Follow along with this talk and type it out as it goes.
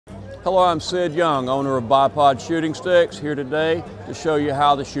Hello, I'm Sid Young, owner of Bipod Shooting Sticks, here today to show you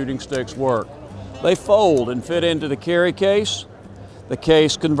how the shooting sticks work. They fold and fit into the carry case. The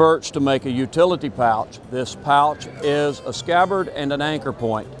case converts to make a utility pouch. This pouch is a scabbard and an anchor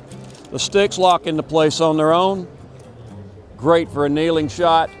point. The sticks lock into place on their own. Great for a kneeling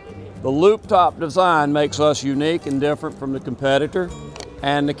shot. The loop top design makes us unique and different from the competitor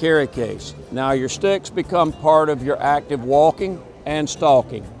and the carry case. Now your sticks become part of your active walking and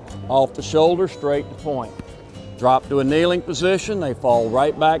stalking. Off the shoulder, straight to point. Drop to a kneeling position, they fall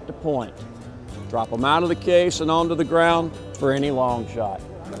right back to point. Drop them out of the case and onto the ground for any long shot.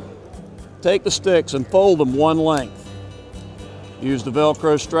 Take the sticks and fold them one length. Use the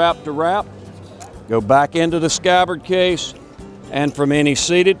Velcro strap to wrap. Go back into the scabbard case, and from any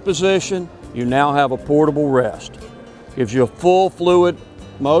seated position, you now have a portable rest. Gives you a full fluid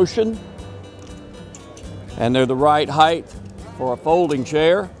motion, and they're the right height for a folding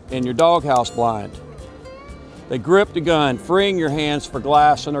chair in your doghouse blind. They grip the gun, freeing your hands for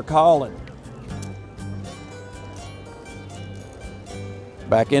glassing or calling.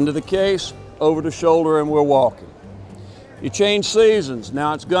 Back into the case, over the shoulder, and we're walking. You change seasons,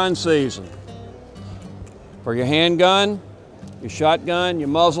 now it's gun season. For your handgun, your shotgun, your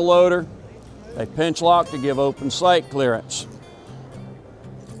muzzle loader, they pinch lock to give open sight clearance.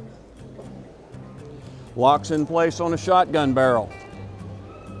 Locks in place on a shotgun barrel.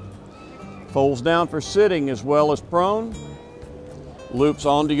 Folds down for sitting as well as prone. Loops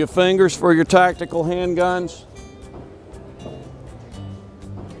onto your fingers for your tactical handguns.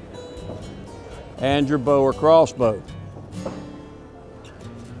 And your bow or crossbow.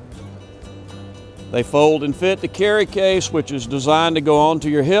 They fold and fit the carry case, which is designed to go onto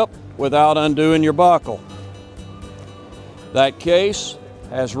your hip without undoing your buckle. That case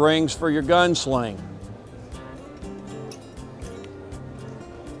has rings for your gun sling.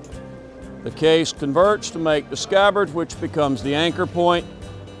 The case converts to make the scabbard, which becomes the anchor point.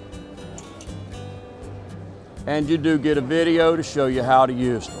 And you do get a video to show you how to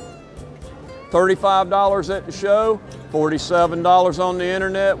use them. $35 at the show, $47 on the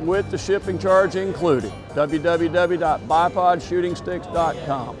internet with the shipping charge included.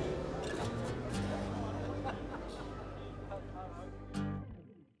 www.bipodshootingsticks.com.